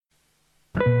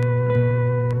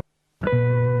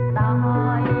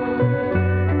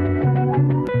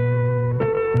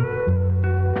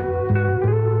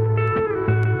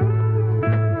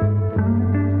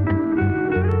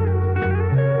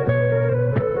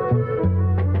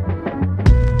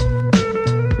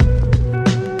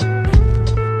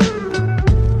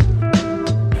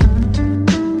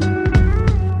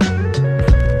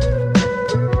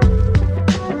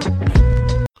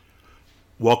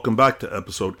Welcome back to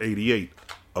episode 88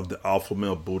 of the Alpha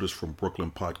Male Buddhist from Brooklyn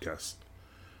podcast.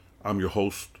 I'm your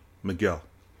host, Miguel.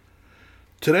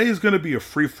 Today is going to be a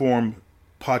free-form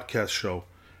podcast show,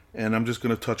 and I'm just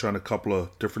going to touch on a couple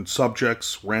of different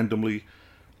subjects randomly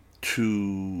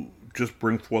to just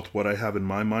bring forth what I have in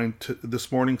my mind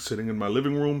this morning, sitting in my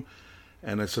living room.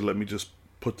 And I said, let me just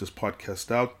put this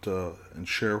podcast out and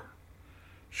share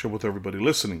with everybody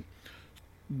listening.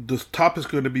 The topic is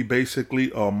going to be basically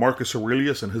Marcus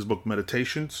Aurelius and his book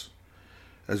Meditations.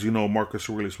 As you know, Marcus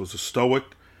Aurelius was a Stoic,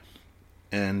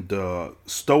 and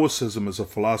Stoicism is a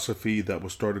philosophy that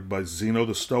was started by Zeno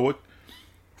the Stoic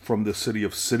from the city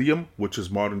of Citium, which is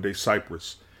modern-day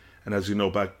Cyprus. And as you know,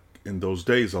 back in those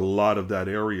days, a lot of that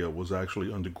area was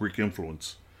actually under Greek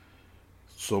influence.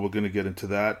 So we're going to get into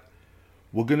that.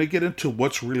 We're going to get into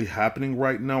what's really happening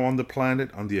right now on the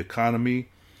planet, on the economy.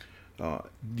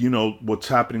 What's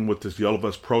happening with this Yellow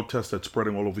Vest protest that's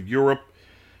spreading all over Europe,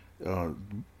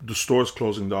 the stores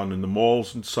closing down in the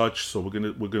malls and such. So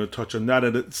we're gonna touch on that.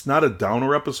 And it's not a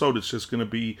downer episode. It's just gonna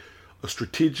be a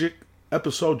strategic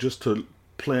episode, just to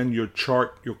plan your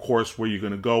chart, your course, where you're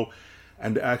gonna go,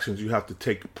 and the actions you have to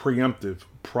take preemptive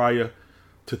prior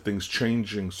to things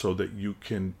changing, so that you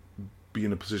can be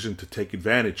in a position to take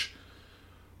advantage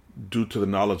due to the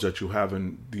knowledge that you have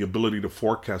and the ability to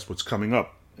forecast what's coming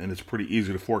up. And it's pretty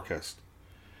easy to forecast.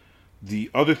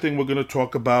 The other thing we're going to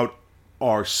talk about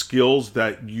are skills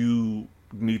that you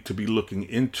need to be looking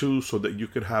into so that you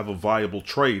could have a viable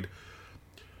trade.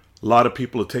 A lot of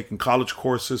people are taking college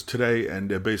courses today, and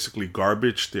they're basically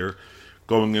garbage. They're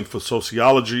going in for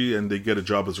sociology, and they get a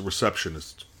job as a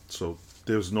receptionist. So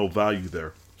there's no value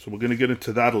there. So we're going to get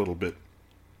into that a little bit.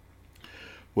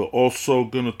 We're also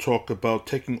going to talk about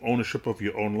taking ownership of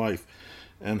your own life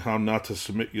and how not to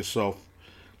submit yourself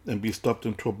and be stuffed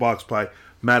into a box by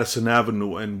Madison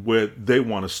Avenue and where they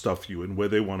want to stuff you and where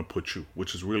they want to put you,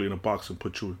 which is really in a box and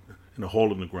put you in a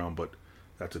hole in the ground, but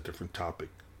that's a different topic.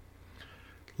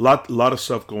 Lot of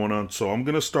stuff going on. So I'm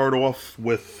going to start off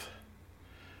with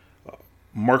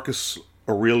Marcus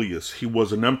Aurelius. He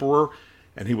was an emperor,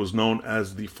 and he was known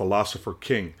as the Philosopher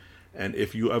King. And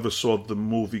if you ever saw the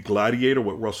movie Gladiator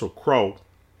with Russell Crowe,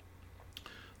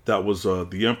 that was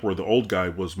the emperor, the old guy,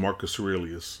 was Marcus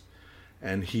Aurelius.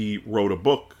 And he wrote a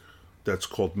book that's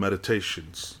called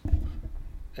Meditations.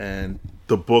 And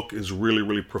the book is really,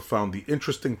 really profound. The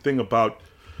interesting thing about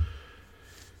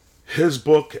his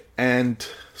book and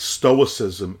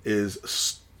Stoicism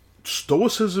is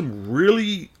Stoicism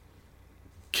really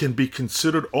can be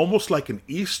considered almost like an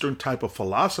Eastern type of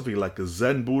philosophy, like a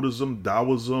Zen Buddhism,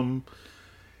 Taoism.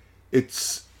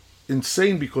 It's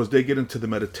insane because they get into the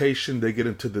meditation, they get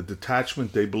into the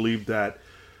detachment. They believe that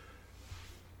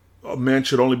a man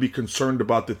should only be concerned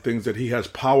about the things that he has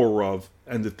power of,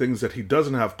 and the things that he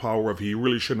doesn't have power of, he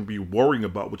really shouldn't be worrying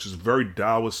about, which is very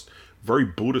Taoist, very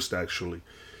Buddhist actually,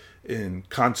 in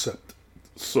concept.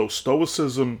 So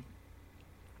Stoicism,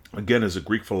 again, is a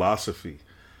Greek philosophy,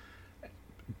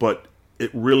 but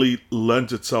it really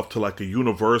lends itself to like a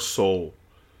universal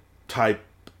type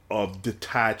of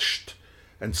detached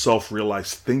and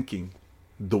self-realized thinking,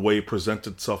 the way it presents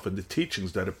itself in the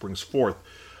teachings that it brings forth.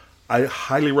 I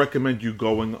highly recommend you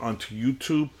going onto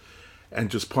YouTube and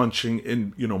just punching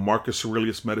in, Marcus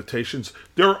Aurelius Meditations.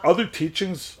 There are other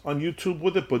teachings on YouTube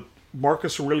with it, but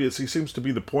Marcus Aurelius, he seems to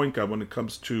be the point guy when it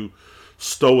comes to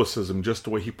Stoicism, just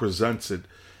the way he presents it,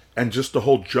 and just the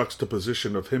whole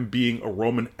juxtaposition of him being a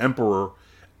Roman emperor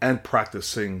and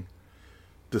practicing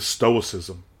the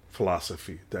Stoicism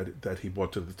philosophy that he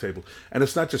brought to the table. And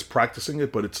it's not just practicing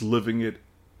it, but it's living it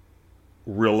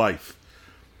real life.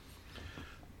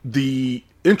 The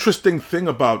interesting thing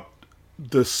about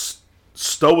this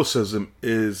Stoicism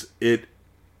is it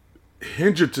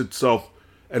hinges itself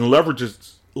and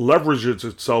leverages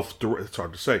itself. It's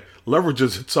hard to say.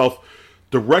 Leverages itself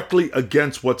directly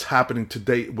against what's happening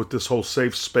today with this whole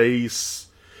safe space,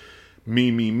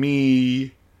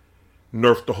 me,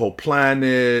 nerf the whole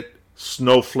planet,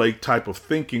 snowflake type of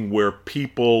thinking, where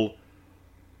people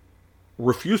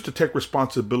refuse to take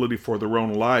responsibility for their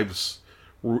own lives,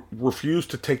 refuse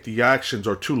to take the actions,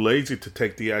 or too lazy to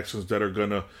take the actions that are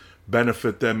going to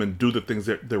benefit them and do the things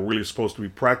that they're really supposed to be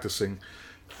practicing,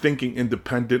 thinking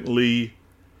independently,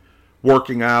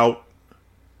 working out,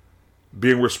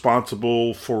 being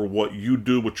responsible for what you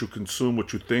do, what you consume,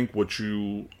 what you think, what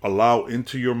you allow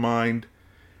into your mind,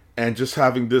 and just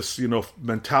having this,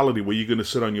 mentality where you're going to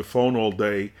sit on your phone all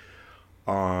day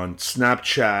on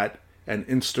Snapchat and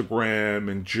Instagram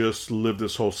and just live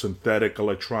this whole synthetic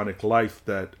electronic life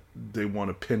that they want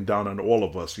to pin down on all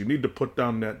of us. You need to put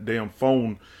down that damn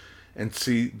phone and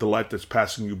see the life that's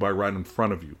passing you by right in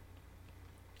front of you.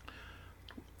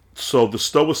 So the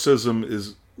Stoicism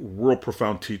is real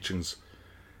profound teachings.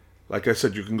 Like I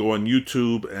said, you can go on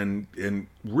YouTube and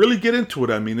really get into it.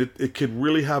 I mean, it could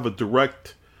really have a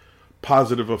direct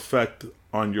positive effect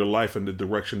on your life and the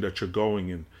direction that you're going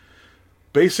in.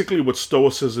 Basically, what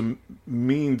Stoicism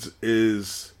means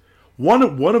is one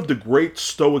of the great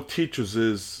Stoic teachers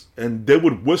is, and they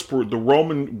would whisper, the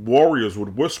Roman warriors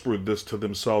would whisper this to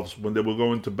themselves when they were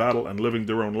going to battle and living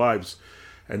their own lives,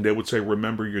 and they would say,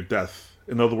 remember your death.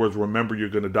 In other words, remember you're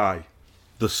going to die.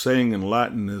 The saying in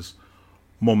Latin is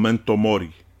memento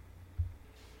mori.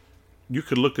 You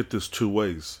could look at this two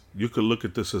ways. You could look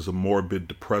at this as a morbid,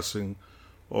 depressing,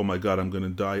 oh my God, I'm going to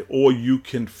die. Or you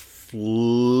can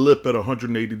flip it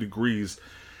 180 degrees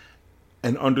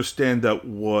and understand that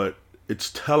what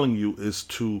it's telling you is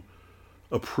to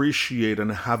appreciate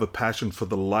and have a passion for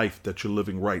the life that you're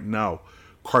living right now.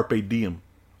 Carpe diem,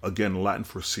 again, Latin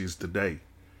for seize the day.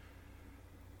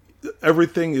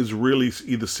 Everything is really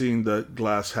either seeing the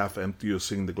glass half empty or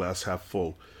seeing the glass half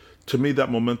full. To me,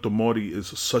 that memento mori is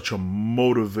such a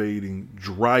motivating,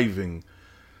 driving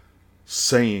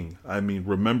saying. I mean,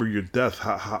 remember your death.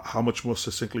 How much more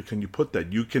succinctly can you put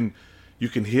that? You can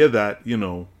hear that,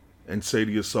 and say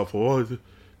to yourself, oh,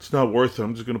 it's not worth it.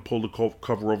 I'm just going to pull the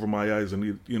cover over my eyes and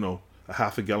eat, a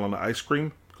half a gallon of ice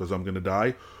cream because I'm going to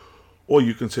die. Or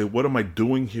you can say, what am I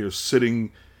doing here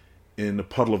sitting in a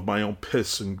puddle of my own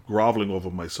piss and groveling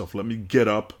over myself? Let me get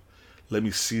up, let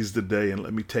me seize the day, and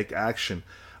let me take action.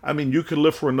 I mean, you can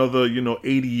live for another,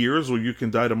 80 years, or you can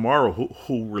die tomorrow.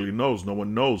 Who really knows? No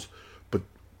one knows. But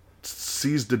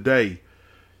seize the day.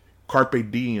 Carpe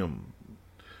diem.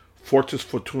 Fortis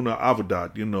fortuna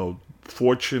avidat.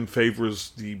 Fortune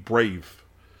favors the brave.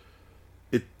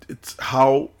 It's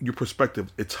how your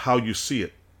perspective, it's how you see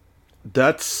it.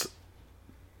 That's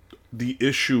the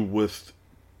issue with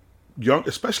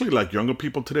especially like younger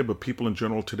people today, but people in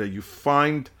general today. You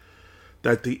find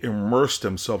that they immerse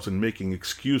themselves in making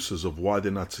excuses of why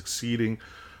they're not succeeding,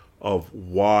 of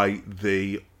why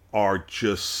they are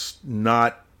just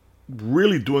not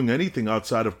really doing anything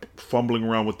outside of fumbling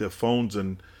around with their phones.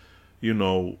 And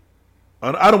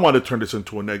I don't want to turn this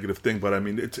into a negative thing, but I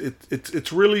mean,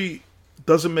 it's really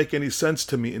doesn't make any sense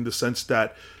to me, in the sense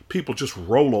that people just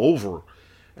roll over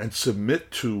and submit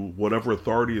to whatever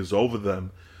authority is over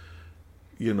them,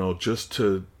 just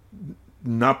to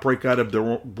not break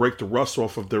the rust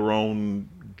off of their own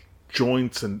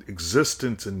joints and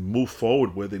existence and move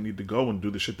forward where they need to go and do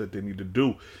the shit that they need to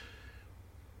do.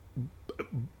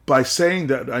 By saying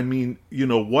that, I mean,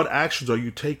 what actions are you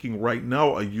taking right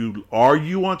now? Are you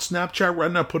on Snapchat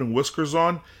right now putting whiskers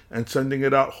on and sending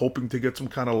it out hoping to get some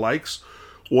kind of likes?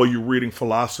 Or are you reading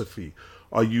philosophy?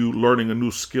 Are you learning a new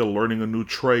skill, learning a new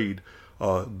trade,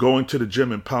 going to the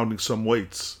gym and pounding some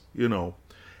weights,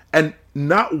 And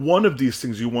not one of these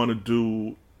things you want to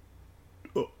do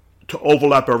to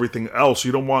overlap everything else.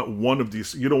 You don't want one of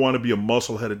these. You don't want to be a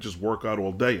musclehead and just work out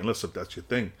all day, unless if that's your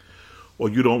thing. Or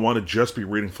you don't want to just be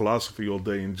reading philosophy all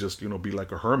day and just, be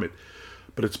like a hermit.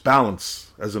 But it's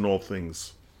balance, as in all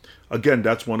things. Again,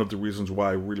 that's one of the reasons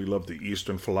why I really love the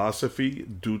Eastern philosophy,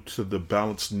 due to the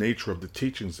balanced nature of the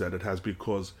teachings that it has,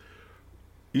 because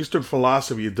Eastern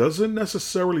philosophy, it doesn't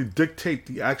necessarily dictate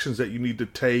the actions that you need to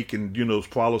take and,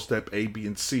 follow step A, B,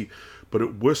 and C, but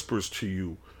it whispers to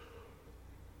you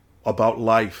about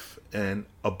life and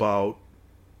about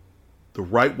the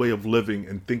right way of living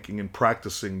and thinking and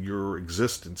practicing your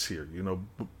existence here.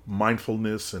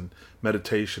 Mindfulness and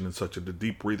meditation and such, and the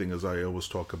deep breathing, as I always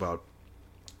talk about.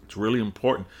 It's really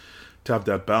important to have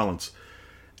that balance.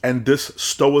 And this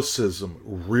Stoicism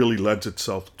really lends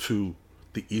itself to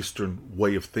the Eastern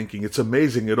way of thinking. It's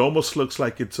amazing. It almost looks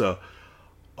like it's a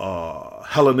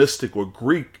Hellenistic or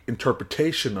Greek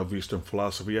interpretation of Eastern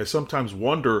philosophy. I sometimes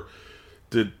wonder,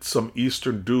 did some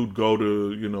Eastern dude go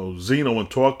to, Zeno and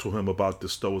talk to him about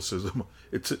this Stoicism?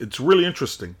 It's really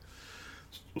interesting.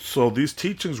 So these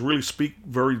teachings really speak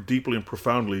very deeply and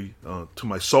profoundly to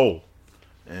my soul,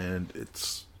 and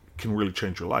it can really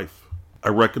change your life. I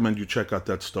recommend you check out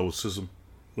that Stoicism.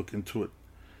 Look into it.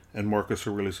 And Marcus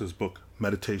Aurelius' book,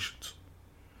 Meditations.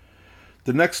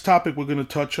 The next topic we're going to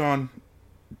touch on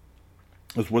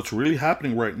is what's really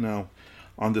happening right now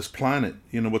on this planet.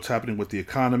 What's happening with the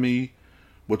economy,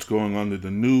 what's going on in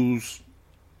the news,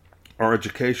 our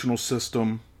educational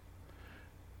system,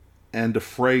 and the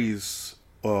phrase,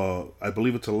 I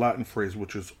believe it's a Latin phrase,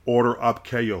 which is order ab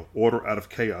chaos, order out of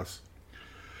chaos,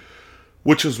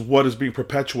 which is what is being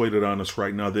perpetuated on us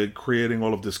right now. They're creating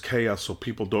all of this chaos, so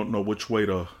people don't know which way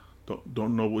to,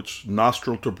 don't know which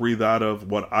nostril to breathe out of,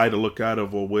 what eye to look out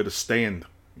of, or where to stand,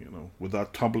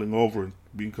 without tumbling over and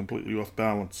being completely off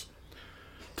balance.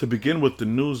 to begin with, the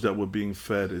news that we're being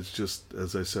fed is just,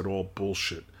 as I said, all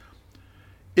bullshit.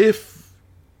 If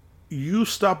you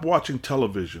stop watching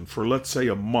television for, let's say,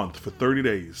 a month, for 30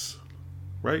 days,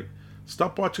 right?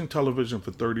 Stop watching television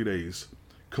for 30 days.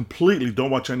 Completely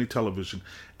don't watch any television.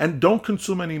 And don't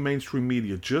consume any mainstream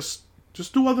media. Just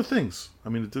do other things. I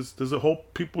mean, there's a whole...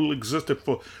 People existed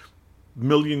for a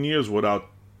million years without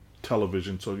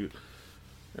television. So, you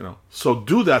know. So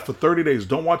do that for 30 days.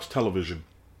 Don't watch television.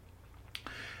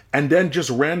 And then just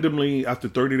randomly, after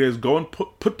 30 days, go and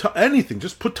put anything.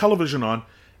 Just put television on.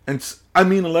 And I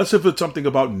mean, unless if it's something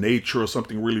about nature or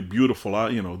something really beautiful,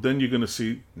 then you're going to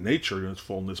see nature in its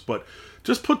fullness. But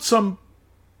just put some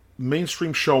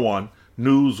mainstream show on,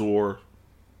 news or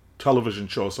television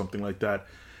show or something like that,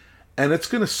 and it's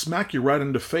going to smack you right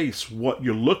in the face. What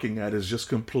you're looking at is just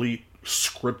complete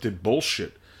scripted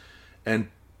bullshit. And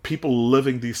people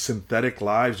living these synthetic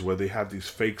lives where they have these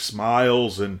fake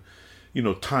smiles and,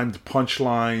 timed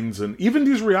punchlines, and even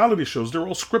these reality shows, they're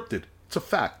all scripted. It's a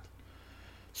fact.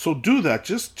 So do that.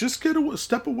 Just get a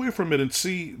step away from it and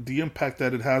see the impact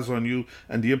that it has on you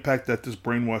and the impact that this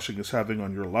brainwashing is having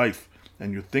on your life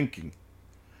and your thinking.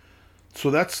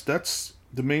 So that's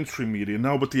the mainstream media.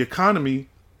 Now with the economy,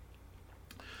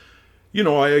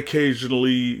 I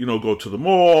occasionally, go to the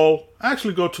mall. I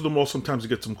actually go to the mall sometimes to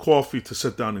get some coffee, to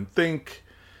sit down and think,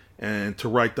 and to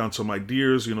write down some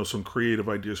ideas, some creative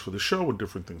ideas for the show and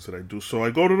different things that I do. So I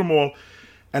go to the mall,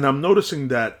 and I'm noticing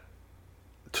that,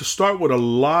 to start with, a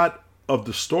lot of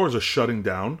the stores are shutting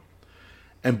down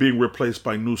and being replaced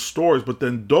by new stores, but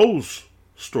then those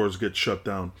stores get shut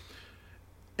down.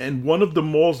 And one of the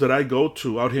malls that I go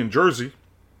to out here in Jersey,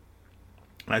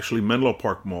 actually Menlo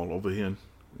Park Mall over here in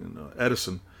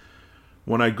Edison,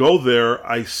 when I go there,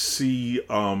 I see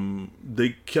they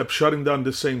kept shutting down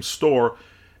the same store,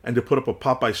 and they put up a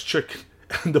Popeye's Chicken.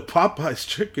 And the Popeye's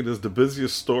Chicken is the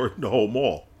busiest store in the whole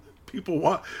mall. People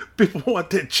want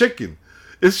that chicken.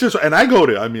 It's just, and I go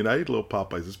there. I mean, I eat little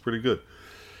Popeyes. It's pretty good.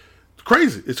 It's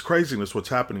crazy. It's craziness what's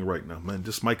happening right now, man.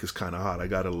 This mic is kind of hot. I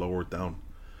got to lower it down.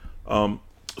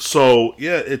 So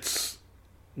yeah, it's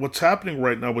what's happening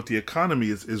right now with the economy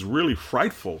is really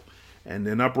frightful, and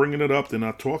they're not bringing it up. They're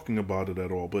not talking about it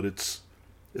at all. But it's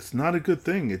not a good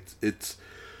thing. It's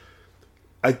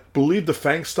I believe the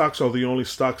FANG stocks are the only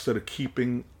stocks that are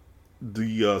keeping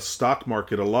the stock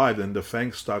market alive, and the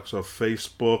FANG stocks are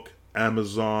Facebook,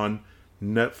 Amazon,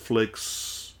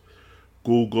 Netflix,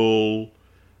 Google.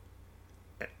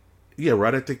 Yeah,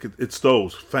 right. I think it's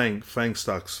those FANG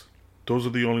stocks. Those are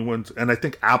the only ones, and I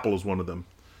think Apple is one of them.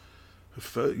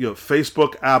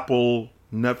 Facebook, Apple,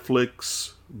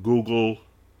 Netflix, Google,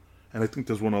 and I think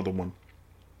there's one other one.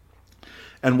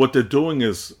 And what they're doing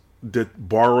is they're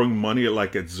borrowing money at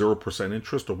 0%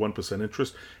 interest or 1%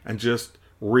 interest, and just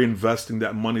reinvesting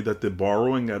that money that they're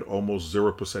borrowing at almost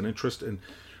 0% interest, and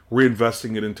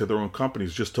reinvesting it into their own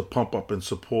companies just to pump up and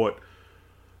support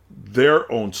their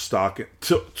own stock,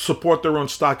 to support their own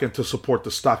stock and to support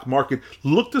the stock market.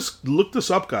 Look this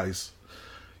up, guys.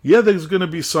 Yeah, there's going to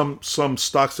be some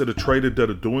stocks that are traded that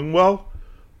are doing well,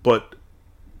 but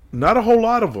not a whole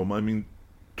lot of them. I mean,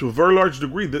 to a very large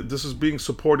degree, this is being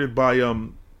supported by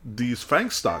these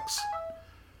FANG stocks.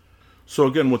 So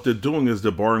again, what they're doing is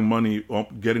they're borrowing money,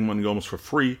 getting money almost for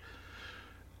free,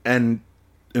 and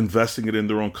investing it in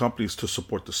their own companies to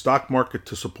support the stock market,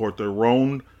 to support their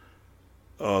own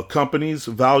company's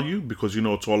value, because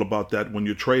it's all about that. When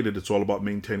you trade it, it's all about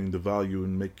maintaining the value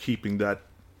and keeping that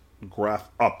graph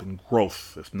up in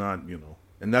growth. If not,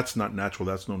 and that's not natural.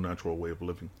 That's no natural way of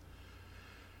living.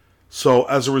 So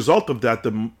as a result of that,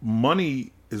 the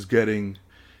money is getting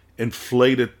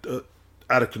inflated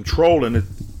out of control, and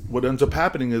what ends up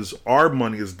happening is our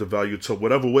money is devalued. So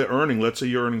whatever we're earning, let's say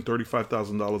you're earning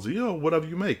 $35,000 a year, whatever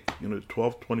you make,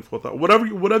 $12,000,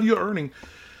 $24,000, whatever you're earning,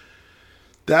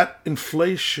 that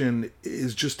inflation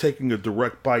is just taking a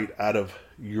direct bite out of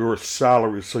your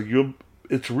salary. So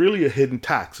it's really a hidden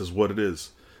tax is what it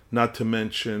is. Not to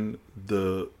mention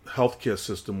the healthcare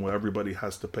system where everybody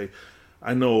has to pay.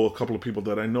 I know a couple of people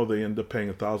that I know, they end up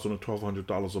paying $1,000 or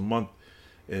 $1,200 a month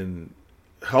in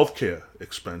healthcare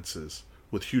expenses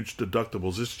with huge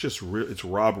deductibles. It's just it's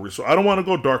robbery. So I don't want to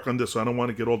go dark on this. I don't want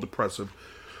to get all depressive.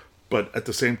 But at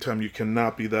the same time, you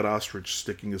cannot be that ostrich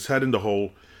sticking his head in the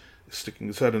hole, sticking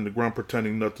his head in the ground,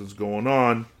 pretending nothing's going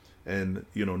on, and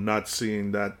not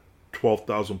seeing that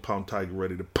 12,000-pound tiger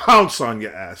ready to pounce on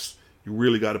your ass. You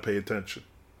really got to pay attention.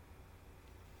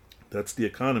 That's the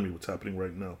economy, what's happening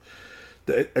right now.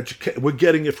 We're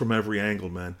getting it from every angle,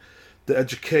 man. The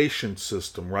education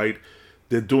system, right?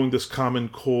 They're doing this Common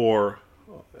Core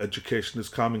education, this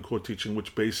Common Core teaching,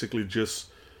 which basically just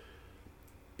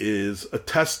is a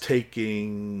test-taking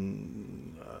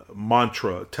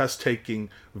mantra, a test-taking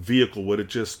vehicle where it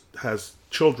just has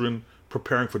children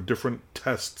preparing for different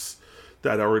tests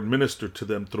that are administered to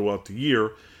them throughout the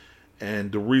year.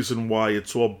 And the reason why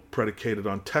it's all predicated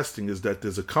on testing is that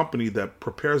there's a company that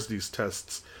prepares these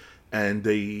tests, and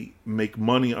they make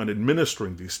money on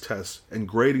administering these tests and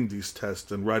grading these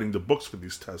tests and writing the books for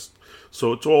these tests.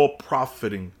 So it's all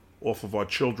profiting off of our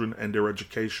children and their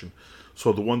education.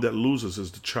 So the one that loses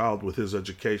is the child with his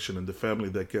education, and the family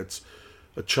that gets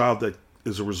a child that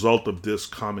is a result of this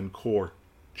Common Core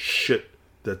shit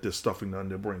that they're stuffing down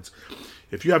their brains.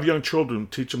 If you have young children,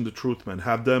 teach them the truth, man.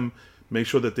 Have them make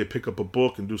sure that they pick up a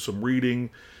book and do some reading,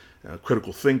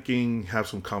 critical thinking, have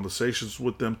some conversations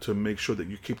with them to make sure that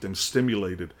you keep them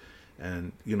stimulated.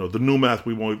 And, the new math,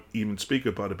 we won't even speak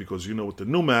about it, because, with the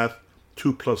new math,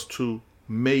 2 plus 2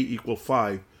 may equal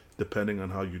 5, depending on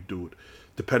how you do it,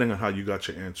 depending on how you got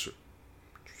your answer.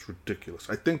 It's ridiculous.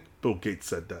 I think Bill Gates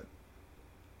said that.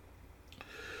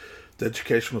 The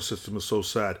educational system is so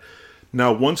sad.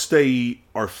 Now, once they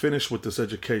are finished with this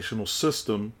educational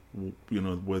system,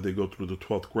 where they go through the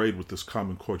 12th grade with this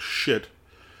Common Core shit,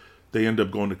 they end up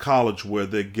going to college, where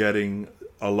they're getting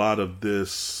a lot of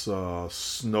this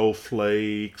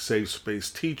snowflake, safe space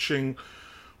teaching,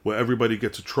 where everybody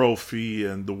gets a trophy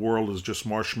and the world is just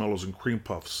marshmallows and cream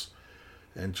puffs.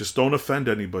 And just don't offend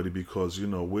anybody, because,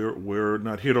 we're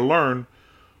not here to learn.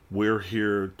 We're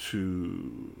here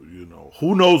to,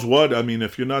 who knows what. I mean,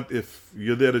 if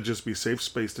you're there to just be safe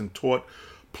spaced and taught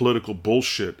political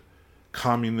bullshit,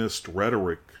 communist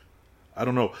rhetoric, I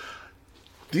don't know.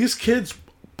 These kids,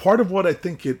 part of what I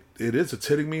think it's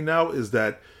hitting me now, is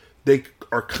that they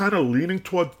are kind of leaning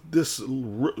toward this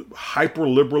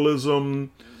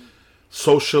hyper-liberalism,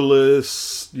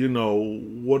 socialist,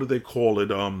 what do they call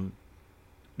it?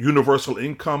 Universal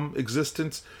income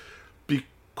existence,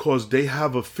 because they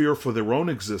have a fear for their own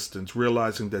existence,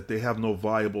 realizing that they have no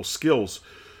viable skills.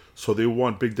 So they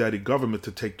want Big Daddy government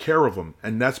to take care of them.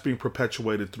 And that's being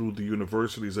perpetuated through the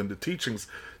universities and the teachings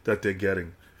that they're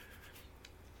getting.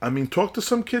 I mean, talk to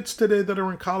some kids today that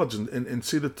are in college and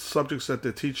see the subjects that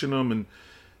they're teaching them and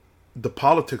the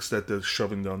politics that they're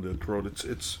shoving down their throat.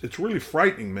 It's really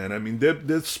frightening, man. I mean,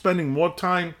 they're spending more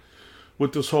time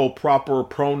with this whole proper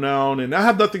pronoun, and I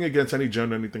have nothing against any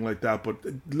gender or anything like that, but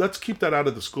let's keep that out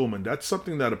of the school, man. That's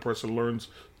something that a person learns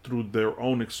through their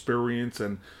own experience,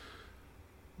 and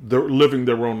they're living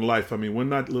their own life. I mean, we're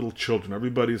not little children.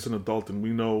 Everybody's an adult, and we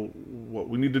know what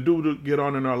we need to do to get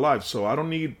on in our lives. So I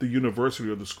don't need the university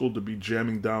or the school to be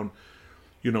jamming down,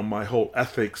 my whole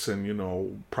ethics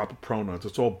and, proper pronouns.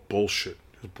 It's all bullshit.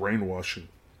 It's brainwashing.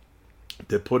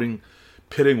 They're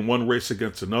pitting one race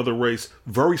against another race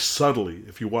very subtly.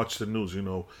 If you watch the news,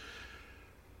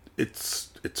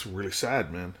 it's really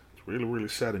sad, man. It's really, really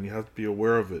sad, and you have to be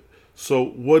aware of it. So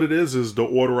what it is the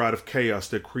order out of chaos.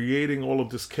 They're creating all of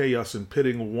this chaos and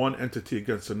pitting one entity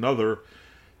against another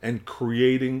and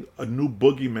creating a new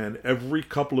boogeyman. Every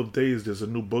couple of days there's a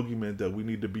new boogeyman that we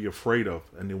need to be afraid of,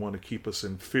 and they want to keep us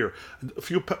in fear. A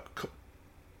few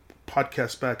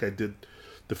podcasts back, I did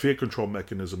the fear control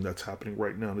mechanism that's happening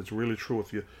right now. And it's really true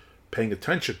if you're paying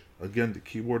attention. Again, the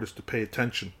key word is to pay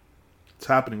attention. It's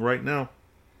happening right now.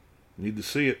 You need to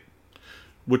see it.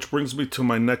 Which brings me to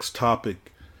my next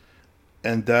topic,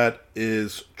 and that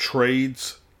is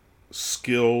trades,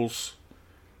 skills,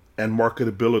 and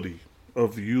marketability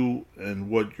of you and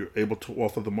what you're able to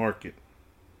offer the market.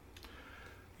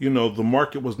 The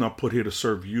market was not put here to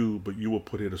serve you, but you were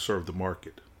put here to serve the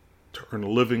market, to earn a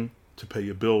living, to pay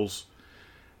your bills,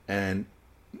 and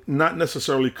not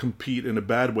necessarily compete in a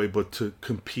bad way, but to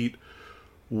compete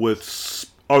with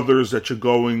others that you're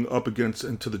going up against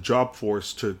into the job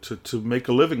force to make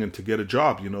a living and to get a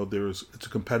job. It's a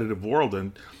competitive world,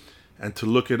 and to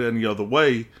look at it any other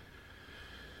way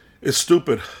is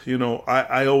stupid.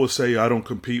 I always say I don't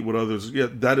compete with others. Yeah,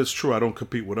 that is true. I don't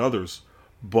compete with others.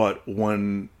 But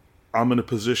when I'm in a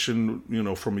position,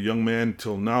 from a young man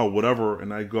till now, whatever,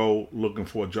 and I go looking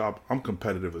for a job, I'm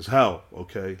competitive as hell,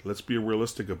 okay? Let's be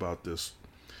realistic about this.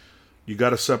 You got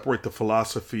to separate the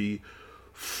philosophy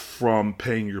from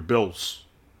paying your bills.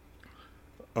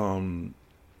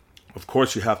 Of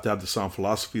course, you have to have the sound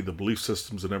philosophy, the belief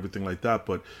systems, and everything like that,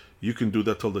 but you can do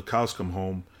that till the cows come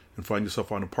home and find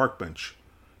yourself on a park bench.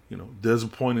 There's a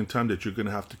point in time that you're going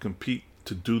to have to compete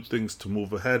to do things, to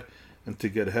move ahead, and to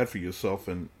get ahead for yourself,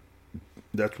 and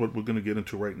that's what we're going to get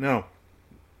into right now.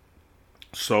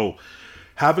 So,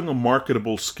 having a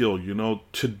marketable skill,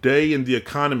 today in the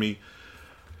economy,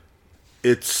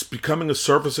 it's becoming a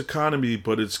service economy,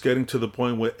 but it's getting to the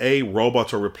point where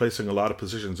robots are replacing a lot of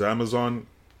positions. Amazon,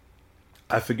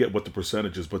 I forget what the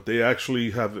percentage is, but they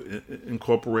actually have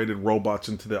incorporated robots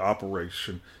into their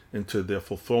operation, into their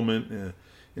fulfillment,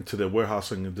 into their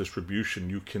warehousing and distribution.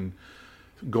 You can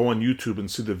go on YouTube and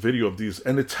see the video of these,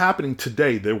 and it's happening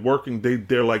today. They're working.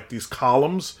 They're like these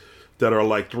columns that are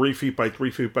like 3 feet by 3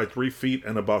 feet by 3 feet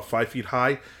and about 5 feet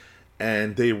high,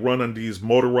 and they run on these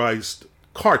motorized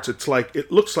carts.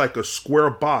 It looks like a square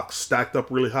box stacked up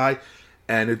really high,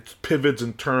 and it pivots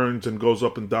and turns and goes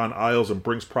up and down aisles and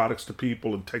brings products to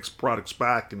people and takes products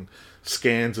back and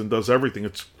scans and does everything.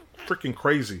 It's freaking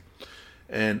crazy.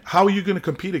 And how are you going to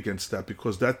compete against that?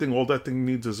 Because all that thing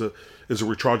needs is a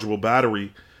rechargeable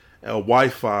battery,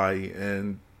 Wi-Fi,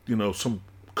 and some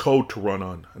code to run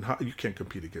on. And you can't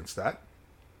compete against that.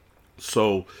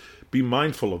 So be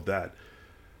mindful of that.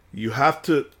 You have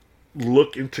to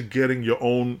look into getting your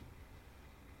own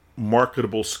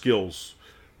marketable skills,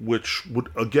 which would,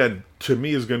 again, to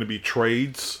me is going to be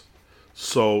trades.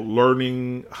 So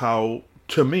learning how,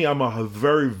 to me, I'm a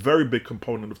very, very big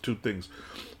component of two things.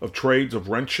 Of trades, of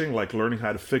wrenching, like learning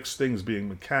how to fix things, being a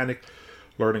mechanic,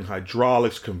 learning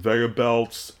hydraulics, conveyor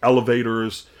belts,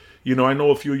 elevators. I know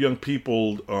a few young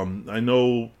people. I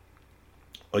know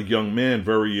a young man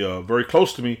very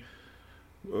close to me,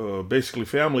 basically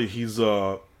family. He's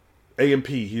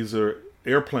A&P. He's a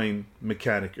airplane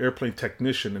mechanic, airplane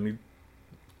technician, and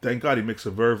thank God he makes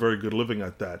a very, very good living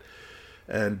at that.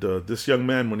 And this young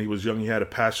man, when he was young, he had a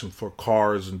passion for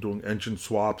cars and doing engine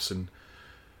swaps and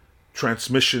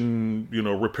transmission,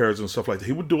 repairs and stuff like that.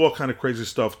 He would do all kind of crazy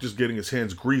stuff, just getting his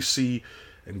hands greasy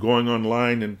and going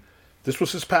online. And this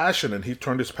was his passion, and he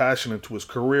turned his passion into his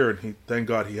career. And thank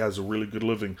God, he has a really good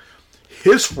living.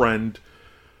 His friend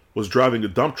was driving a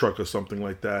dump truck or something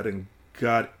like that and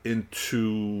got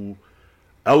into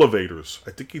elevators.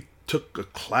 I think he took a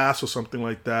class or something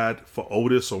like that for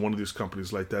Otis or one of these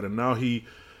companies like that. And now he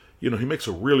makes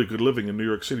a really good living in New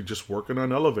York City just working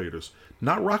on elevators.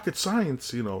 Not rocket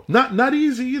science, Not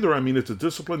easy either. I mean, it's a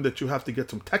discipline that you have to get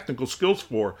some technical skills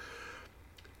for.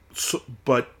 So,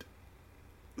 but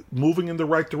moving in the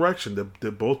right direction.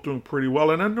 They're both doing pretty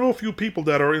well. And I know a few people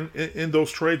that are in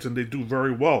those trades, and they do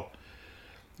very well.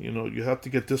 You have to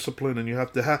get discipline, and you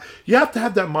have to have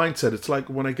that mindset. It's like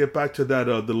when I get back to that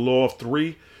the law of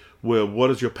three, where what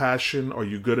is your passion? Are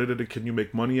you good at it, and can you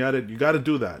make money at it? You got to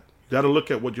do that. You got to look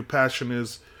at what your passion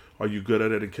is. Are you good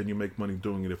at it, and can you make money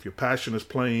doing it? If your passion is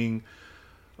playing,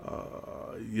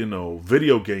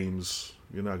 video games,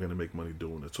 you're not going to make money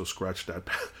doing it. So scratch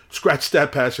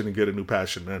that passion and get a new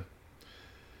passion, man.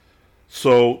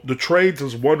 So the trades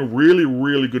is one really,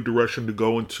 really good direction to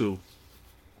go into.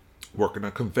 Working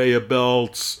on conveyor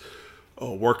belts,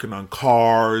 working on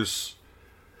cars.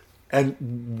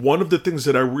 And one of the things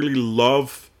that I really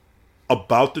love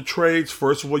about the trades,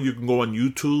 first of all, you can go on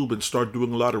YouTube and start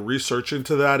doing a lot of research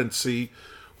into that and see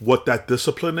what that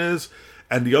discipline is.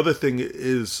 And the other thing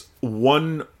is,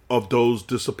 one of those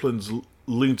disciplines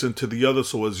leads into the other.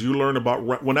 So as you learn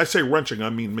about, when I say wrenching, I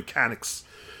mean mechanics.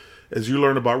 As you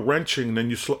learn about wrenching, then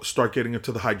you start getting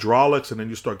into the hydraulics, and then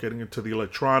you start getting into the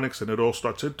electronics, and it all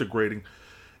starts integrating.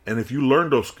 And if you learn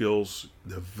those skills,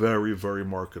 they're very, very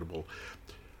marketable.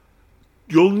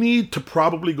 You'll need to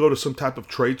probably go to some type of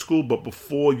trade school, but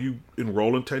before you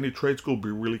enroll into any trade school,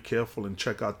 be really careful and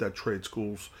check out that trade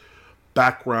school's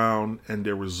background and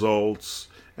their results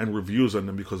and reviews on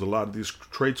them, because a lot of these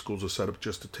trade schools are set up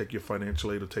just to take your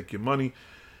financial aid or take your money.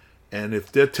 And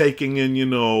if they're taking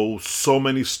in, so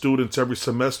many students every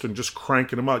semester and just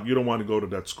cranking them out, you don't want to go to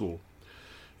that school.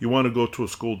 You want to go to a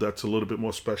school that's a little bit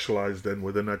more specialized than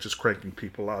where they're not just cranking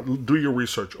people out. Do your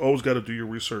research. Always got to do your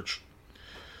research.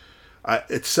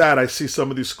 It's sad. I see some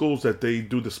of these schools that they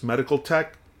do this medical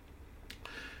tech,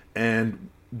 and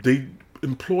they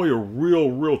employ a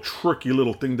real tricky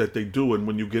little thing that they do. And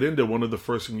when you get in there, one of the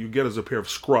first things you get is a pair of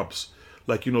scrubs.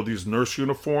 Like, these nurse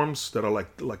uniforms that are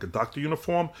like a doctor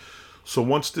uniform. So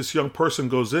once this young person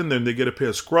goes in there and they get a pair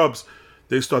of scrubs,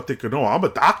 they start thinking, "Oh, I'm a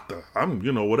doctor. I'm,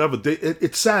 whatever."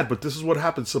 It's sad, but this is what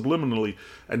happens subliminally.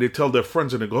 And they tell their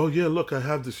friends, and they go, "Oh yeah, look, I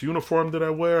have this uniform that I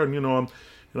wear, and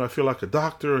I feel like a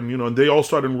doctor." And and they all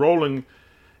start enrolling.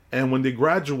 And when they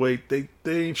graduate, they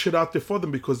ain't shit out there for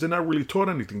them, because they're not really taught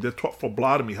anything. They're taught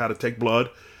phlebotomy, how to take blood,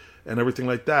 and everything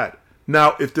like that.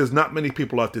 Now, if there's not many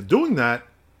people out there doing that,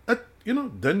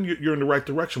 then you're in the right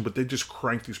direction. But they just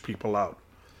crank these people out.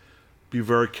 Be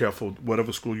very careful,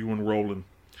 whatever school you enroll in.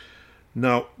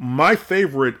 Now, my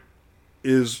favorite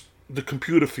is the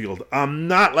computer field. I'm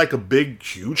not like a big,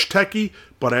 huge techie,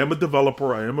 but I am a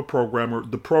developer. I am a programmer.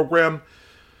 The program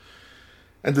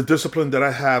and the discipline that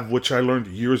I have, which I learned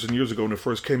years and years ago when it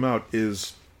first came out,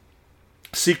 is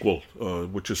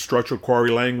SQL, which is structured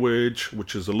query language,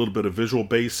 which is a little bit of Visual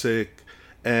Basic,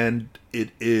 and it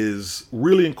is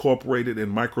really incorporated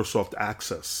in Microsoft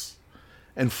Access.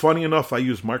 And funny enough, I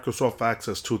use Microsoft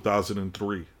Access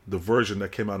 2003, the version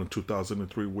that came out in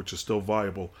 2003, which is still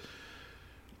viable.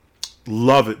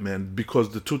 Love it, man,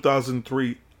 because the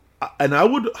 2003, and I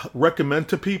would recommend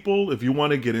to people, if you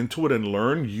want to get into it and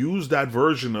learn, use that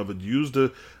version of it. Use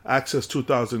the Access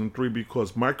 2003,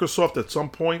 because Microsoft at some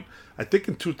point, I think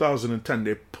in 2010,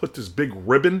 they put this big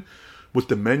ribbon with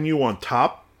the menu on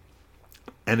top,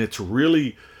 and it's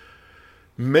really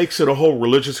makes it a whole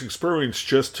religious experience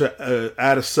just to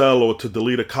add a cell or to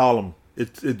delete a column.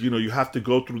 You have to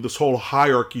go through this whole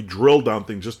hierarchy drill down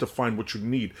thing just to find what you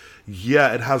need.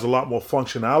 Yeah, it has a lot more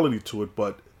functionality to it,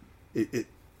 but it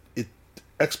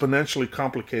exponentially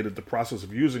complicated the process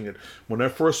of using it. When I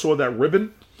first saw that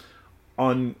ribbon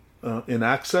on in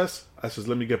Access, I said,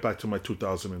 let me get back to my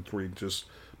 2003 and just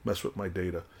mess with my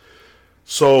data.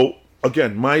 So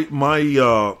again,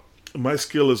 my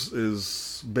skill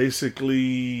is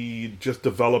basically just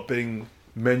developing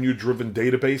menu-driven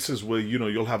databases where,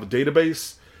 you'll have a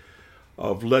database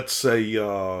of, let's say,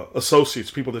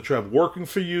 associates, people that you have working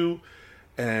for you,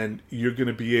 and you're going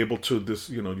to be able to,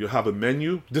 you'll have a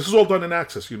menu. This is all done in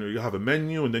Access. You'll have a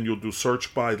menu, and then you'll do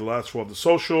search by the last four of the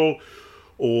social,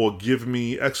 or give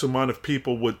me X amount of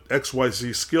people with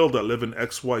XYZ skill that live in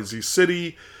XYZ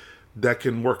city that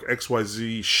can work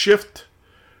XYZ shift.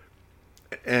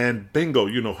 And bingo,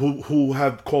 who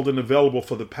have called in available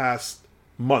for the past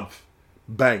month.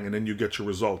 Bang, and then you get your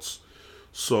results.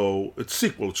 So it's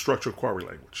SQL, it's structured query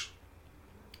language.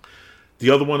 The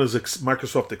other one is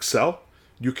Microsoft Excel.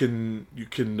 You can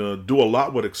do a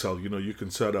lot with Excel. You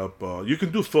can set up, you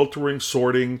can do filtering,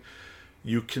 sorting.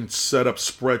 You can set up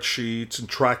spreadsheets and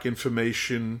track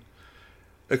information.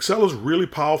 Excel is really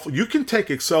powerful. You can take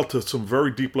Excel to some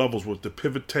very deep levels with the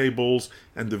pivot tables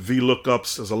and the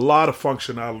VLOOKUPs. There's a lot of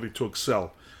functionality to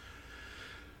Excel.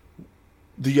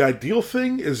 The ideal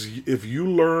thing is if you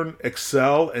learn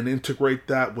Excel and integrate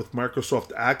that with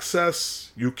Microsoft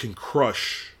Access, you can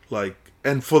crush.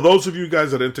 And for those of you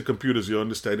guys that are into computers, you're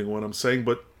understanding what I'm saying,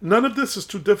 but none of this is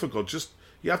too difficult. Just,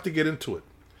 you have to get into it.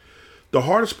 The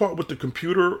hardest part with the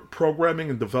computer programming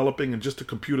and developing and just the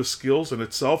computer skills in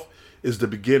itself is the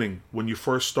beginning, when you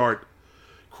first start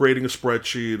creating a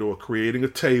spreadsheet or creating a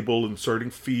table, inserting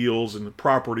fields and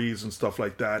properties and stuff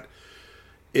like that.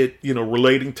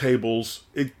 Relating tables.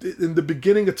 In the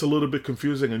beginning, it's a little bit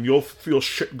confusing, and you'll feel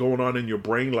shit going on in your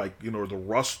brain, the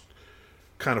rust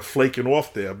kind of flaking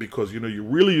off there, because, you're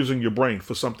really using your brain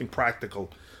for something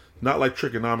practical, not like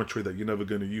trigonometry that you're never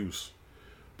going to use,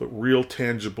 but real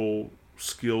tangible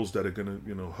skills that are going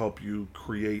to, help you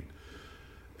create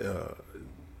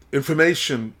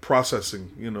information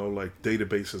processing, like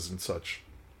databases and such.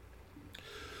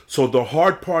 So the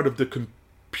hard part of the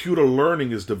computer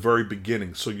learning is the very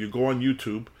beginning. So you go on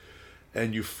YouTube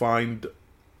and you find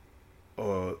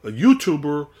a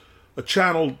YouTuber, a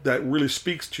channel that really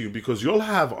speaks to you, because you'll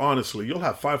have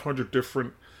 500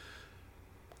 different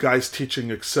guys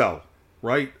teaching Excel,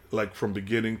 right? Like from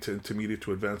beginning to intermediate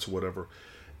to advanced or whatever.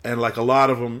 And a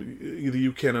lot of them, either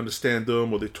you can't understand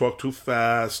them, or they talk too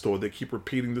fast, or they keep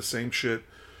repeating the same shit,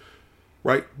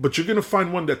 right? But you're going to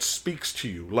find one that speaks to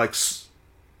you.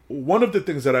 One of the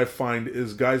things that I find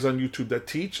is guys on YouTube that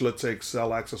teach, let's say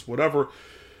Excel, Access, whatever,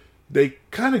 they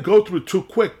kind of go through it too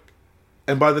quick.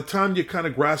 And by the time you're kind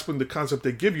of grasping the concept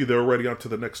they give you, they're already on to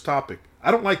the next topic. I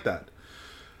don't like that.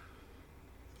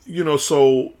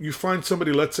 So you find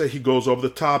somebody, let's say he goes over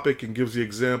the topic and gives the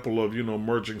example of,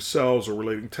 merging cells or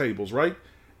relating tables, right?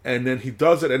 And then he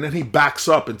does it, and then he backs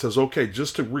up and says, okay,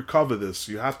 just to recover this,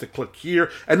 you have to click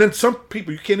here. And then some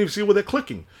people, you can't even see where they're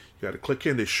clicking. You got to click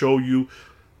in, they show you.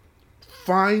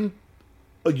 Find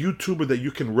a YouTuber that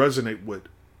you can resonate with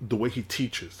the way he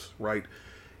teaches, right?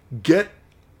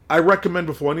 I recommend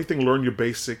before anything, learn your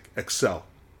basic Excel.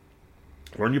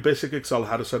 Learn your basic Excel,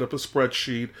 how to set up a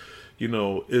spreadsheet.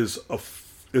 Is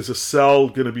a cell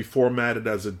going to be formatted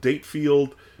as a date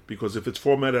field? Because if it's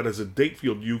formatted as a date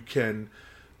field, you can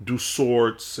do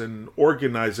sorts and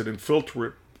organize it and filter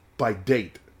it by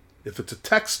date. If it's a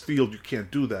text field, you can't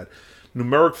do that.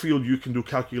 Numeric field, you can do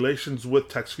calculations with.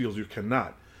 Text fields, you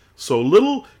cannot. So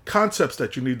little concepts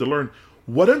that you need to learn.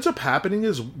 What ends up happening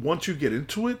is once you get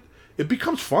into it, it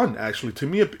becomes fun, actually. To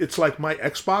me, it's like my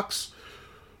Xbox,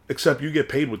 except you get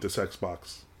paid with this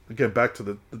Xbox. Again, back to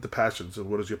the passions. And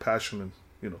what is your passion? And,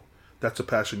 that's a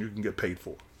passion you can get paid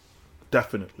for.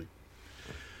 Definitely.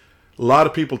 A lot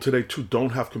of people today, too,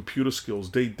 don't have computer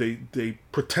skills. They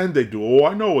pretend they do. Oh,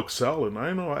 I know Excel, and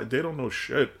I know they don't know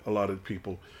shit, a lot of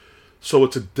people. So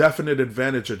it's a definite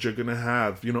advantage that you're going to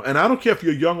have, and I don't care if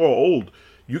you're young or old.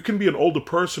 You can be an older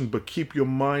person, but keep your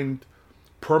mind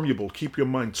permeable, keep your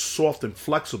mind soft and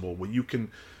flexible, where you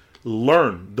can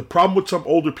learn. The problem with some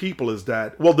older people is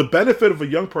that, well, the benefit of a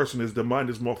young person is their mind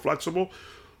is more flexible,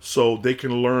 so they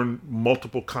can learn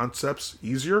multiple concepts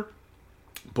easier.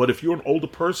 But if you're an older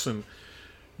person,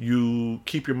 you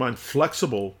keep your mind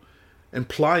flexible and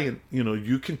pliant.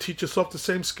 You can teach yourself the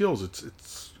same skills.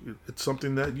 It's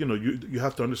something that you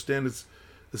have to understand.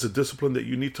 It's a discipline that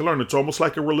you need to learn. It's almost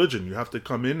like a religion. You have to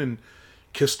come in and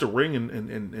kiss the ring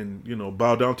and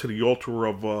bow down to the altar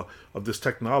of this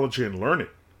technology and learn it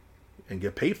and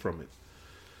get paid from it.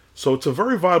 So it's a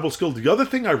very viable skill. The other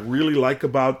thing I really like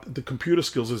about the computer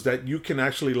skills is that you can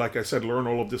actually, like I said, learn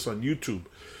all of this on YouTube.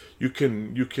 You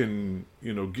can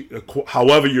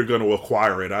however you're going to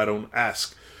acquire it. I don't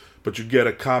ask, but you get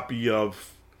a copy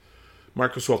of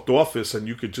Microsoft Office, and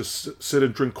you could just sit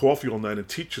and drink coffee all night and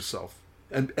teach yourself,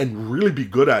 and really be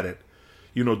good at it.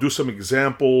 Do some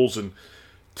examples and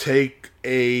take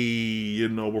a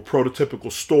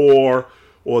prototypical store,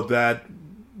 or that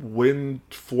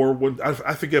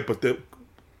I forget, but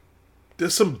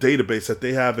there's some database that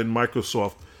they have in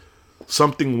Microsoft,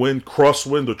 something Wind,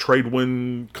 Crosswind or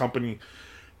Tradewind company,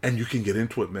 and you can get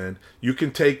into it, man. You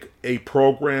can take a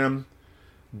program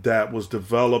that was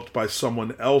developed by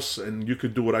someone else, and you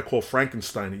could do what I call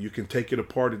Frankenstein. You can take it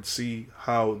apart and see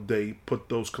how they put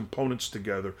those components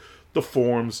together. The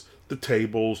forms, the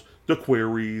tables, the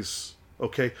queries,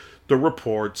 okay, the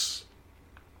reports,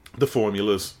 the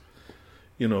formulas.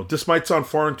 This might sound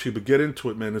foreign to you, but get into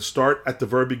it, man, and start at the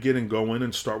very beginning. Go in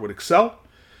and start with Excel.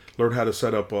 Learn how to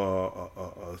set up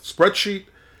a spreadsheet.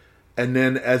 And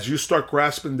then as you start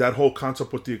grasping that whole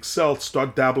concept with the Excel,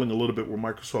 start dabbling a little bit with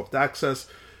Microsoft Access,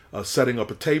 setting up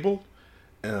a table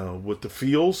with the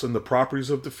fields and the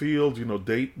properties of the field,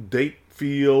 date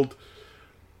field,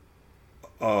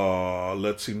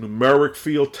 numeric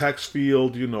field, text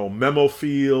field, memo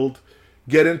field.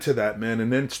 Get into that, man,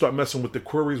 and then start messing with the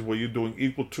queries where you're doing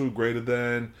equal to, greater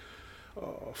than,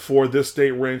 for this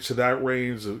date range to that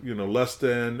range, less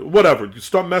than, whatever. You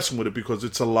start messing with it because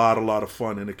it's a lot of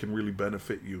fun, and it can really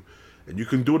benefit you. And you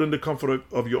can do it in the comfort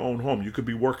of your own home. You could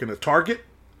be working at Target,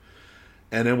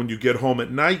 and then when you get home at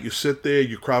night, you sit there,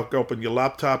 you crack open your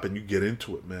laptop, and you get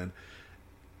into it, man.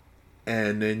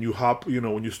 And then you hop,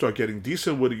 when you start getting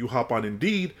decent with it, you hop on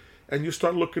Indeed, and you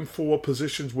start looking for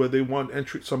positions where they want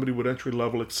somebody with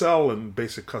entry-level Excel and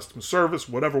basic customer service,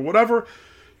 whatever.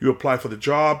 You apply for the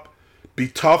job. Be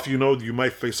tough, you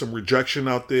might face some rejection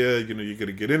out there. You're going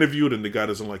to get interviewed and the guy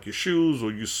doesn't like your shoes,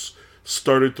 or you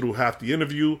started through half the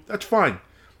interview. That's fine.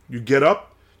 You get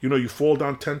up, you fall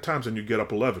down 10 times and you get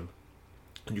up 11.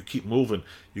 And you keep moving.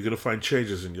 You're going to find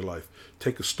changes in your life.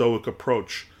 Take a stoic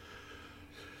approach.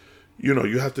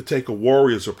 You have to take a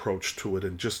warrior's approach to it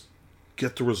and just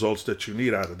get the results that you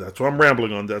need out of that. So I'm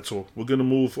rambling on that. So we're going to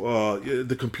move.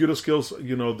 The computer skills,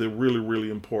 they're really, really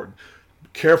important.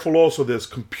 Careful also, there's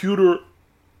computer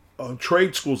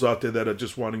trade schools out there that are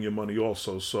just wanting your money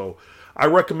also. So I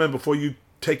recommend, before you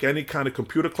take any kind of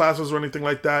computer classes or anything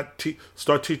like that,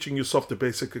 start teaching yourself the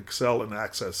basic Excel and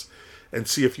Access, and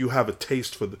see if you have a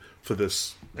taste for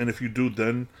this. And if you do,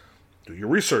 then do your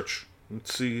research and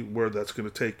see where that's going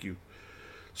to take you.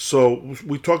 So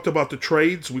we talked about the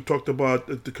trades, we talked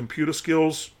about the computer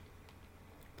skills,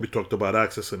 we talked about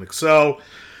Access and Excel.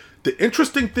 The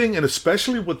interesting thing, and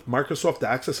especially with Microsoft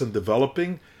Access and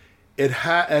developing, and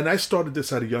I started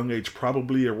this at a young age,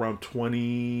 probably around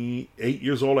 28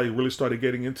 years old. I really started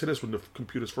getting into this when the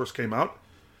computers first came out.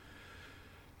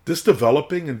 This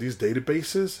developing in these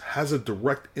databases has a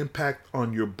direct impact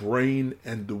on your brain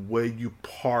and the way you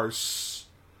parse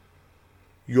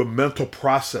your mental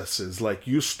processes. Like,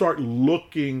 you start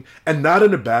looking, and not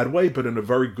in a bad way, but in a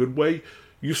very good way,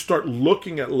 you start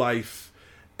looking at life,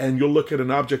 and you'll look at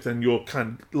an object and you'll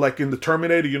kind of, like in the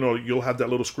Terminator, you'll have that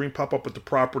little screen pop up with the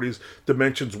properties,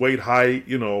 dimensions, weight, height,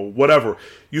 whatever.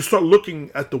 You start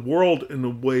looking at the world in a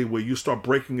way where you start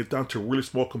breaking it down to really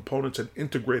small components and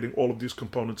integrating all of these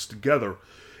components together.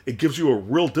 It gives you a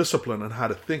real discipline on how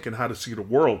to think and how to see the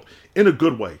world in a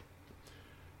good way,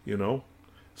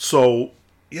 So,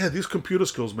 yeah, these computer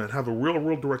skills, man, have a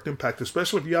real direct impact,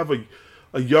 especially if you have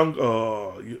a young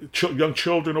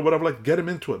children or whatever. Like, get them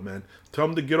into it, man. Tell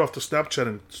them to get off the Snapchat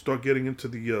and start getting into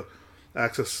the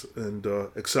Access and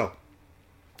Excel.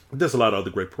 There's a lot of other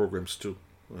great programs too.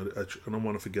 I don't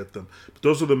want to forget them, but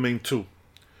those are the main two.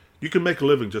 You can make a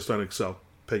living just on Excel,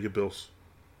 pay your bills.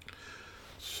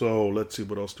 So let's see,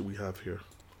 what else do we have here?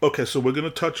 Okay, so we're going to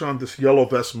touch on this yellow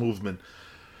vest movement.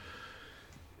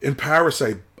 In Paris,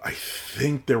 I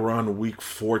think they were on week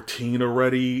 14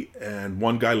 already, and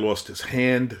one guy lost his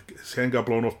hand. His hand got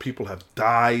blown off. People have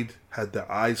died, had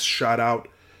their eyes shot out.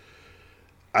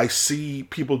 I see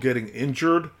people getting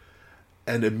injured,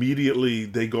 and immediately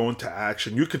they go into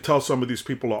action. You could tell some of these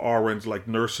people are RNs, like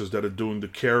nurses, that are doing the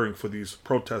caring for these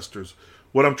protesters.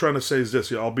 What I'm trying to say is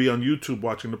this. I'll be on YouTube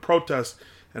watching the protest,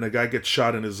 and a guy gets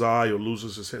shot in his eye or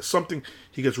loses his hand. Something,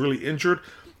 he gets really injured,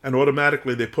 and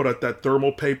automatically they put out that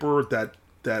thermal paper, that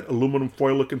aluminum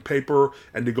foil looking paper,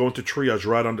 and they go into triage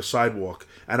right on the sidewalk.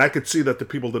 And I could see that the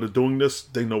people that are doing this,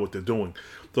 they know what they're doing.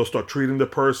 They'll start treating the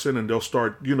person, and they'll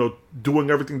start,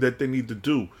 doing everything that they need to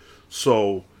do.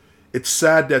 So it's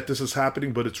sad that this is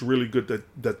happening, but it's really good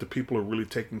that the people are really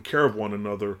taking care of one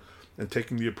another and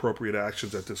taking the appropriate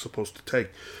actions that they're supposed to take.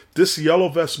 This yellow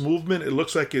vest movement, it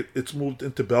looks like it's moved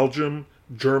into Belgium,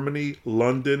 Germany,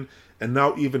 London, and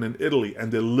now even in Italy.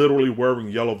 And they're literally wearing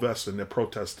yellow vests and they're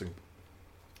protesting,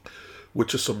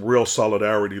 which is some real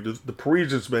solidarity. The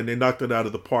Parisians, man, they knocked it out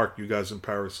of the park, you guys in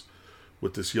Paris,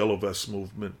 with this yellow vest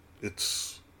movement.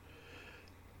 It's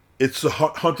the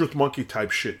 100th monkey type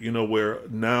shit, where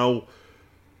now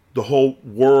the whole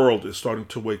world is starting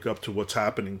to wake up to what's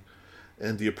happening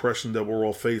and the oppression that we're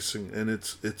all facing. And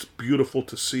it's beautiful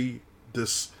to see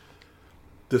this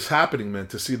happening, man,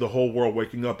 to see the whole world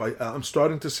waking up. I'm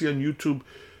starting to see on YouTube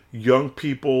young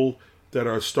people that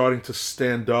are starting to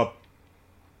stand up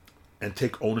and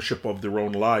take ownership of their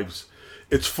own lives.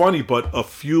 It's funny, but a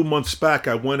few months back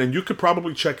I went, and you could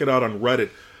probably check it out on Reddit.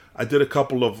 I did a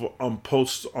couple of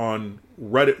posts on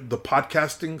Reddit, the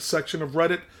podcasting section of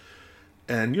Reddit.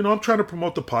 And, I'm trying to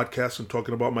promote the podcast and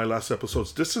talking about my last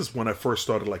episodes. This is when I first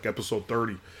started, like episode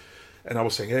 30. And I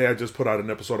was saying, hey, I just put out an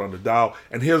episode on the Dow.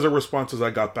 And here's the responses I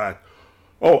got back.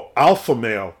 Oh, alpha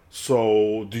male.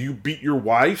 So do you beat your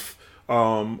wife?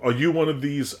 Are you one of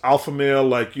these alpha male,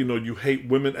 like, you hate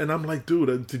women? And I'm like,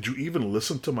 dude, did you even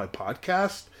listen to my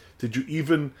podcast? Did you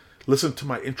even listen to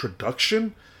my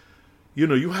introduction?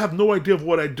 You have no idea of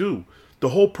what I do. The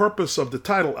whole purpose of the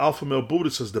title, Alpha Male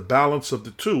Buddhist, is the balance of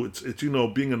the two. It's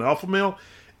being an alpha male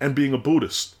and being a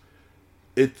Buddhist.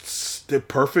 They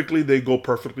go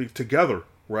perfectly together,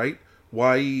 right?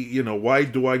 Why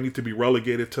do I need to be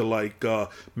relegated to like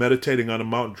meditating on a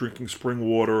mountain, drinking spring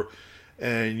water,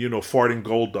 and farting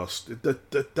gold dust?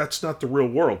 That's not the real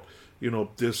world.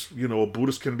 A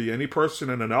Buddhist can be any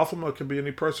person, and an alpha male can be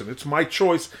any person. It's my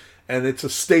choice, and it's a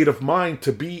state of mind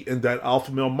to be in that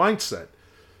alpha male mindset,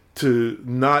 to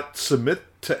not submit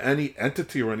to any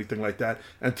entity or anything like that,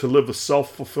 and to live a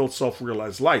self-fulfilled,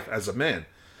 self-realized life as a man.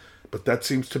 But that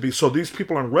seems to be... So these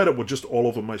people on Reddit were just all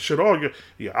over my shit. Oh,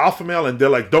 you're alpha male, and they're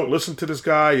like, don't listen to this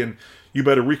guy, and you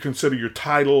better reconsider your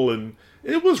title, and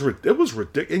it was ridiculous.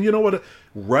 And you know what?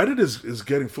 Reddit is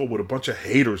getting filled with a bunch of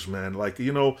haters, man. Like,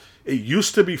 it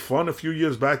used to be fun a few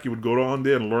years back. You would go on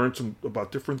there and learn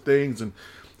about different things and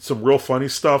some real funny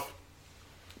stuff.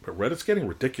 But Reddit's getting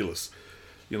ridiculous.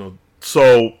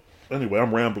 So anyway,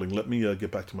 I'm rambling. Let me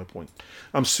get back to my point.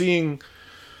 I'm seeing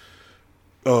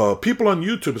people on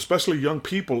YouTube, especially young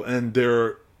people, and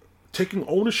they're taking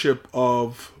ownership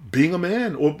of being a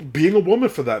man, or being a woman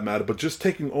for that matter, but just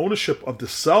taking ownership of the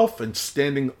self and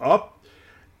standing up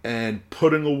and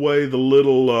putting away the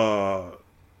little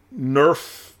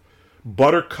Nerf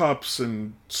buttercups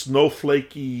and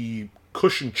snowflakey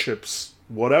cushion chips,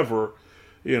 whatever,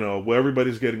 where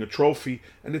everybody's getting a trophy,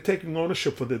 and they're taking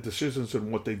ownership for their decisions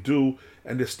and what they do,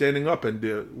 and they're standing up and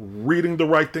they're reading the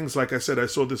right things. Like I said, I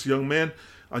saw this young man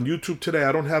on YouTube today.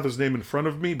 I don't have his name in front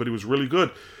of me, but he was really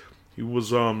good. He was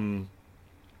doing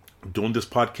this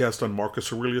podcast on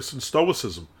Marcus Aurelius and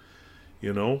Stoicism,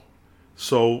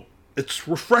 So it's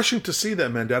refreshing to see that,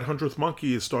 man. That 100th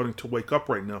monkey is starting to wake up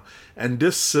right now. And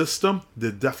this system, they're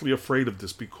definitely afraid of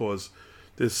this, because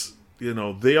this...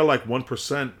 they are like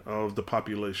 1% of the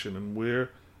population, and we're,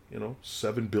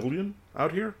 7 billion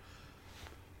out here.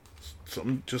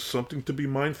 Just something to be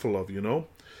mindful of,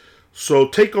 So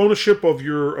take ownership of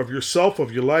yourself,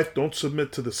 of your life. Don't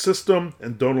submit to the system,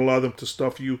 and don't allow them to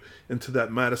stuff you into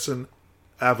that Madison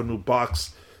Avenue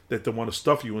box that they want to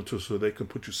stuff you into, so they can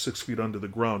put you 6 feet under the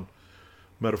ground,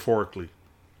 metaphorically.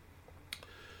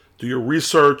 Do your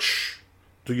research,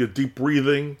 do your deep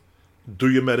breathing, do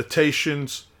your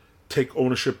meditations. Take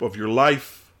ownership of your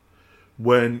life.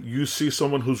 When you see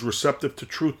someone who's receptive to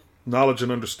truth, knowledge,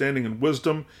 and understanding and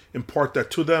wisdom, impart that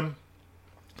to them.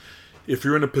 If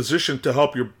you're in a position to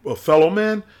help your fellow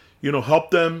man,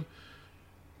 help them.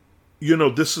 We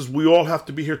all have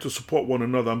to be here to support one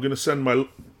another. I'm going to send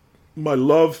my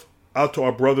love out to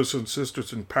our brothers and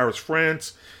sisters in Paris,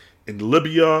 France, in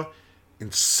Libya,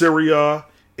 in Syria,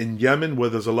 in Yemen, where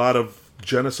there's a lot of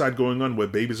genocide going on where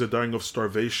babies are dying of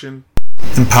starvation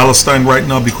in Palestine right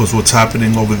now because what's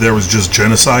happening over there is just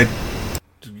genocide.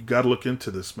 You got to look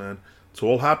into this, man. It's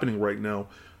all happening right now,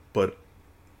 but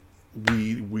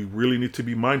we really need to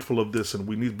be mindful of this, and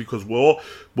we need, because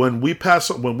when we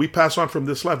pass on from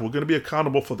this life, we're going to be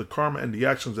accountable for the karma and the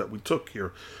actions that we took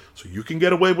here. So you can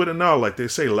get away with it now, like they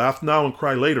say, laugh now and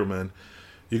cry later, man.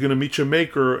 You're going to meet your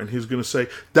maker, and he's going to say,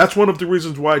 that's one of the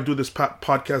reasons why I do this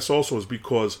podcast also, is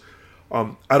because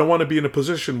I don't want to be in a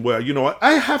position where,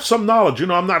 I have some knowledge.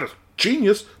 I'm not a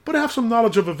genius, but I have some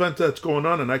knowledge of events that's going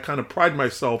on, and I kind of pride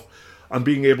myself on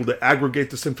being able to aggregate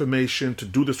this information, to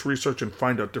do this research and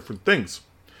find out different things.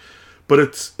 But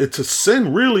it's a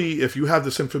sin, really, if you have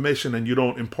this information and you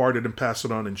don't impart it and pass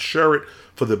it on and share it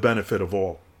for the benefit of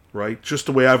all, right? Just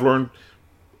the way I've learned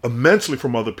immensely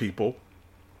from other people,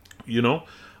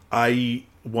 I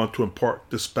want to impart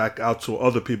this back out so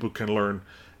other people can learn,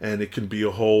 and it can be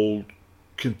a whole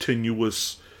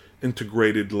continuous,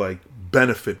 integrated,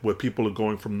 benefit where people are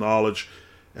going from knowledge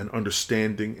and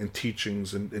understanding and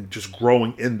teachings and just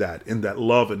growing in that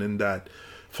love and in that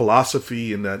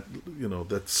philosophy and that,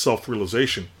 that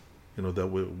self-realization, that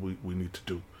we need to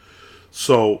do.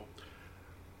 So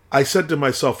I said to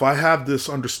myself, I have this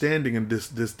understanding and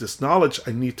this knowledge.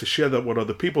 I need to share that with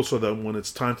other people so that when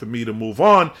it's time for me to move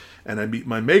on and I meet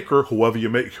my maker, whoever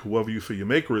you feel your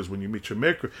maker is when you meet your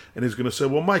maker, and he's going to say,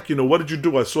 well, Mike, what did you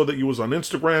do? I saw that you was on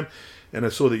Instagram and I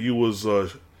saw that you was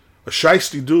a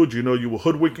shiesty dude, you were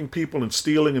hoodwinking people and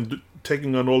stealing and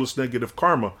taking on all this negative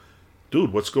karma.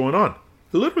 Dude, what's going on?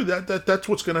 Literally, that's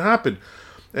what's going to happen.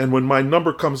 And when my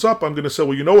number comes up, I'm going to say,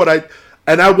 well, you know what?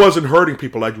 I wasn't hurting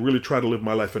people. I'd really try to live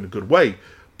my life in a good way.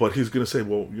 But he's going to say,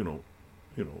 well,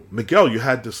 Miguel, you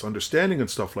had this understanding and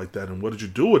stuff like that, and what did you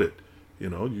do with it?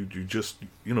 You just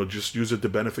use it to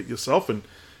benefit yourself and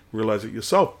realize it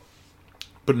yourself.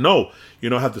 But no,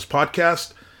 I have this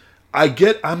podcast. I'm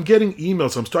getting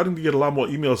emails. I'm starting to get a lot more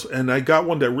emails, and I got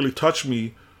one that really touched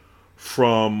me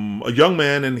from a young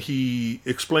man, and he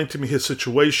explained to me his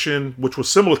situation, which was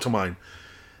similar to mine.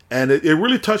 And it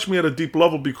really touched me at a deep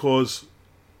level because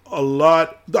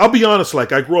I'll be honest,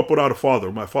 I grew up without a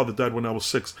father. My father died when I was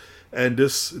 6, and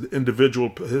this individual,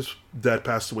 his dad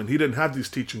passed away, and he didn't have these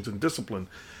teachings and discipline.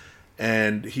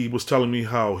 And he was telling me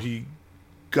how he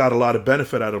got a lot of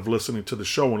benefit out of listening to the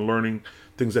show and learning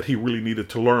things that he really needed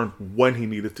to learn when he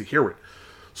needed to hear it.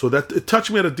 So that it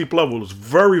touched me at a deep level. It was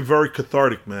very, very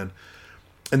cathartic, man.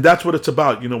 And that's what it's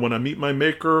about. When I meet my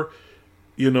maker,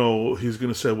 he's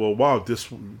going to say, well, wow,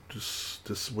 this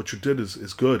what you did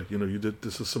is good.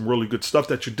 This is some really good stuff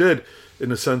that you did, in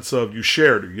the sense of you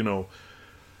shared,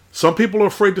 Some people are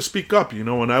afraid to speak up,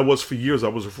 and I was for years. I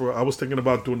was thinking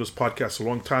about doing this podcast a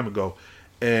long time ago,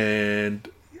 and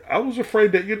I was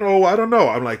afraid that, I don't know.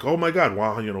 I'm like, oh my God,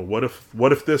 wow, what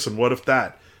if this and what if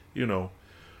that,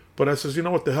 But I says,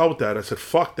 what the hell with that? I said,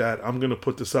 fuck that. I'm going to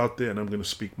put this out there and I'm going to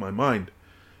speak my mind.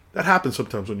 That happens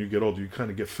sometimes when you get older. You kind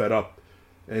of get fed up.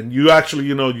 And you actually,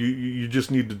 you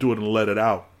just need to do it and let it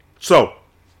out. So,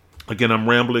 again, I'm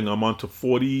rambling. I'm on to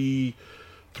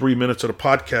 43 minutes of the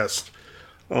podcast.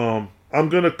 I'm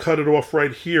going to cut it off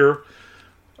right here.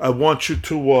 I want you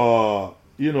to,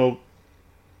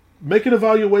 make an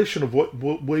evaluation of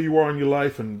where you are in your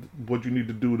life and what you need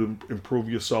to do to improve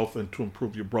yourself and to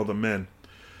improve your brother men.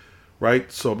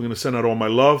 Right? So I'm going to send out all my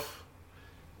love.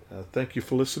 Thank you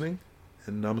for listening,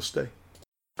 and namaste.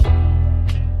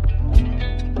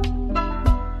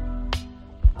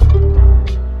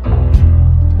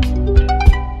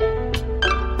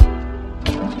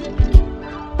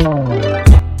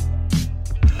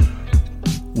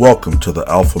 Welcome to the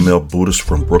Alpha Male Buddhist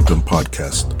from Brooklyn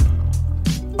podcast.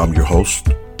 I'm your host,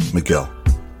 Miguel.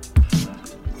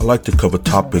 I like to cover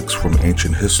topics from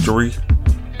ancient history,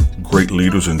 great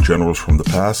leaders and generals from the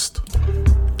past,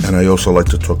 and I also like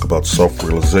to talk about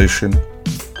self-realization,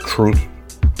 truth,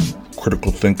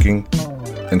 critical thinking,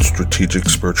 and strategic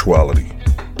spirituality.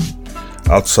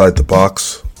 Outside the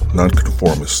box,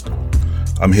 nonconformist.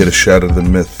 I'm here to shatter the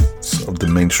myths of the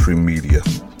mainstream media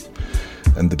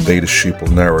and the beta sheeple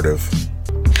narrative.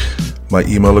 My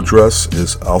email address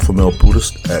is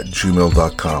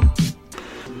alphamalebuddhist@gmail.com.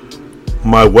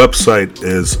 My website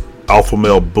is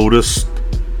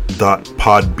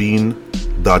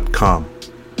alphamalebuddhist.podbean.com.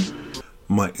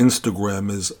 My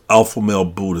Instagram is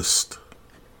alphamalebuddhist.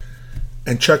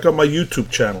 And check out my YouTube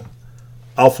channel,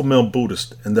 Alpha Male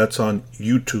Buddhist, and that's on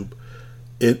YouTube.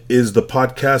 It is the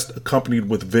podcast accompanied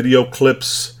with video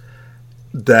clips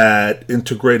that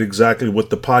integrate exactly with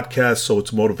the podcast, so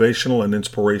it's motivational and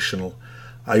inspirational.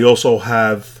 I also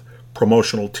have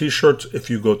promotional t-shirts. If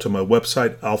you go to my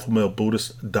website,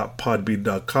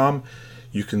 alphamalebuddhist.podbean.com,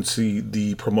 You can see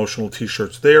the promotional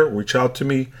t-shirts there. Reach out to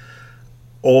me.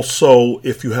 Also,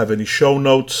 if you have any show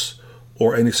notes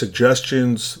or any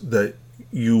suggestions that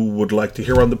you would like to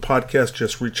hear on the podcast,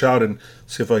 just reach out and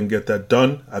see if I can get that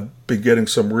done. I've been getting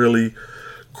some really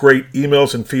great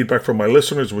emails and feedback from my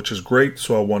listeners, which is great.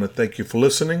 So I want to thank you for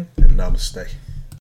listening, and namaste.